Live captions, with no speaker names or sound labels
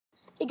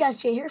guys,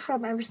 Jay here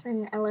from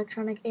Everythin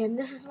Electronic, and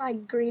this is my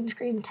green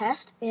screen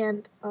test,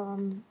 and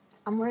I'm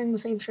wearing the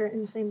same shirt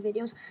in the same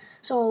videos.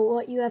 So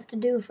what you have to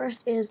do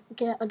first is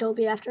get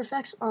Adobe After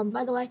Effects.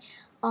 By the way,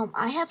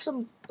 I have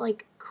some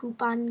like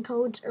coupon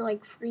codes or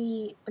like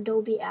free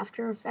Adobe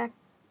After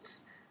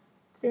Effects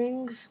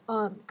things,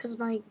 because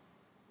my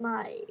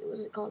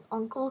what's it called,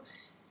 uncle,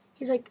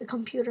 he's like a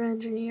computer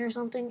engineer or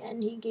something,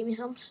 and he gave me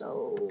some.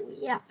 So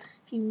yeah,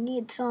 if you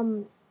need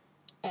some,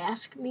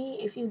 ask me.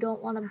 If you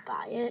don't want to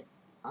buy it,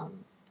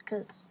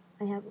 because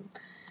I have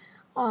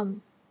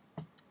them.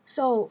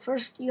 So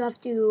first you have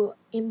to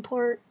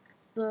import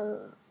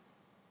the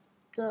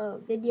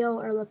video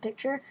or the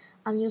picture.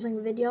 I'm using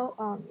the video.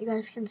 You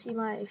guys can see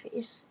my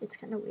face. It's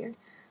kind of weird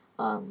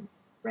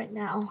right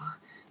now.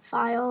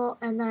 File,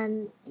 and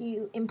then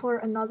you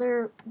import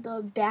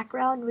the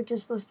background, which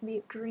is supposed to be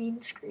a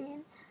green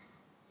screen.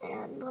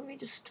 And let me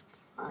just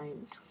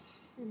find,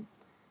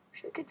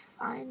 wish I could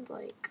find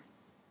like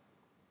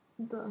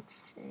the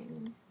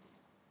thing.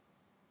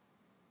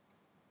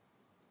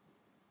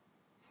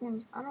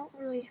 I don't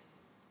really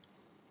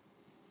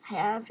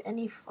have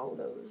any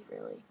photos,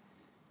 really.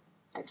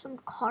 I have some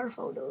car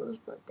photos,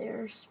 but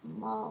they're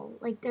small.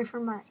 Like, they're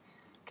for my...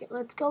 Okay,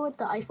 let's go with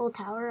the Eiffel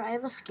Tower. I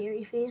have a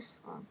scary face.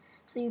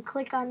 So you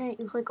click on it,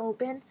 you click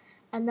open,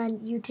 and then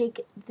you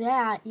take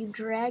that, you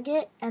drag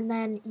it, and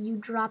then you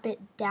drop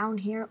it down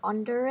here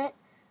under it.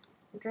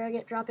 Drag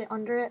it, drop it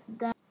under it.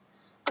 Then...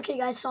 Okay,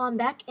 guys, so I'm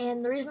back,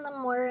 and the reason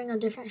I'm wearing a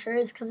different shirt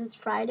is because it's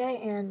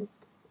Friday, and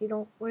you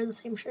don't wear the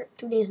same shirt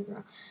 2 days in a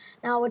row.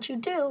 Now, what you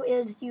do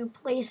is you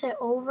place it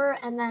over,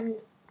 and then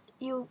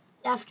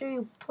after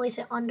you place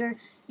it under,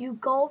 you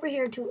go over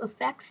here to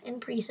Effects and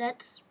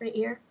Presets, right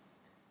here.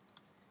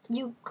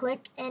 You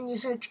click and you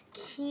search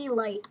Key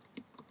Light.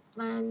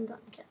 And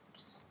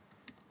caps.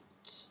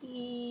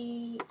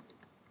 Key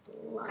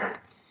Light.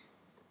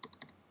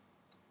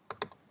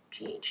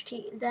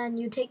 GHT. Then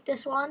you take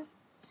this one,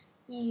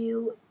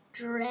 you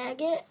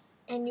drag it,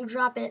 and you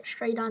drop it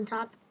straight on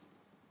top.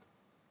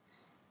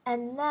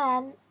 And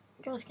then,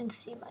 you guys can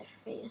see my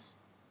face.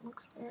 It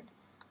looks weird.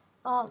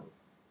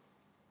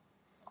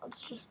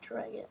 Let's just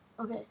drag it.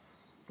 Okay.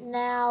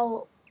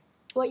 Now,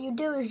 what you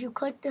do is you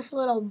click this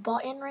little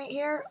button right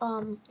here.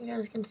 You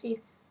guys can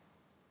see.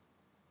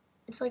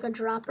 It's like a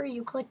dropper.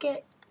 You click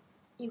it.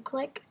 You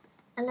click,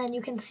 and then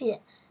you can see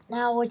it.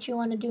 Now, what you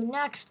want to do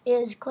next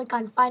is click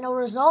on Final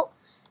Result,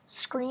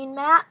 Screen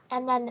Matte,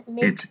 and then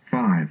It's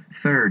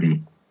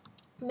 5:30.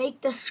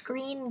 Make the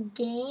screen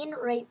gain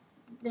right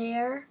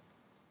there.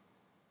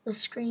 The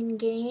screen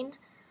gain.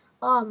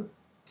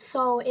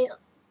 So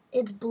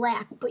it's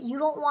black, but you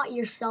don't want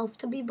yourself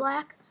to be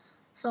black.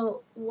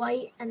 So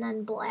white and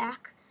then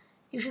black.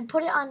 You should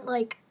put it on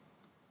like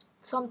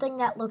something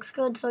that looks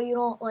good, so you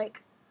don't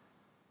like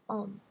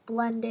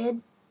blend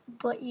in,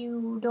 but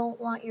you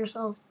don't want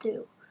yourself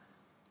to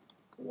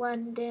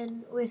blend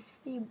in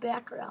with the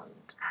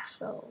background.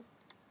 So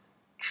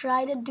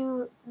try to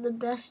do the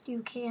best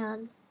you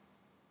can.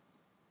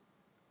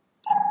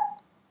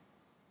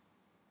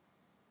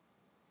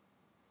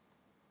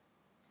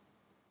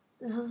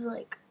 This is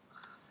like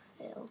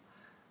fail.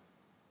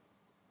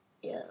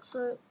 Yeah,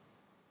 so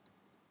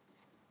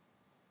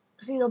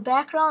see, the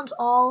background's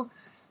all,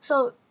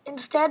 so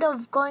instead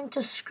of going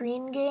to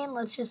screen gain,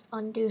 let's just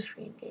undo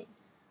screen gain.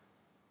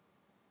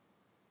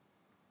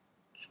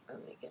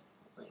 Make it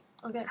like,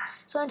 okay,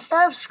 so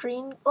instead of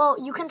well,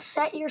 you can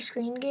set your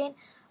screen gain,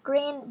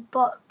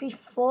 but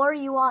before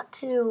you want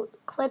to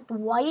clip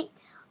white,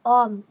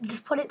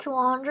 just put it to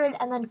 100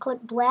 and then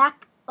clip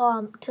black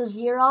to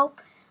 0,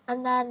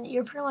 and then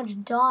you're pretty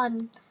much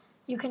done.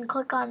 You can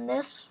click on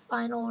this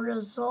Final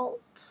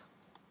Result,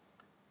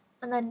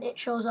 and then it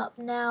shows up.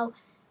 Now,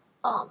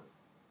 I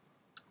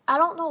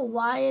don't know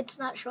why it's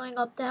not showing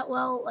up that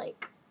well,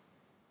 like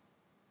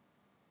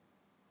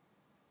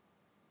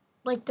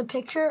the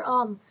picture,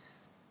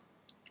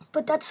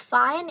 but that's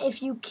fine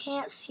if you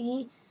can't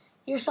see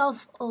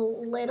yourself a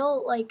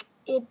little. Like,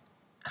 it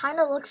kind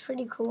of looks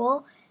pretty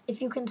cool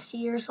if you can see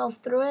yourself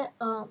through it.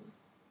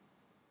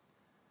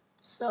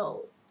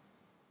 So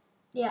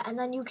yeah, and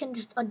then you can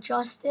just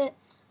adjust it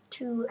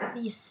to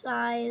the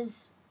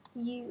size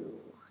you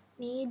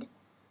need,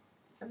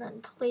 and then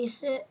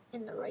place it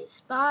in the right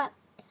spot,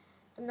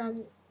 and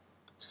then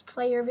just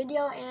play your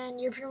video,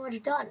 and you're pretty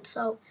much done.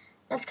 So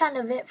that's kind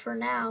of it for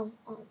now.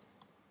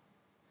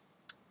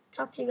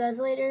 Talk to you guys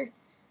later.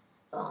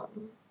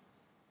 I'm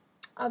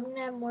gonna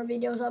have more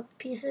videos up.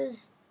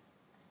 Pieces.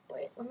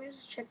 Wait, let me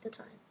just check the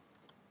time.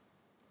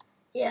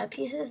 Yeah,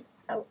 pieces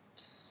out.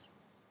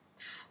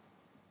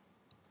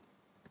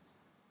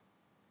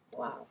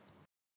 Wow.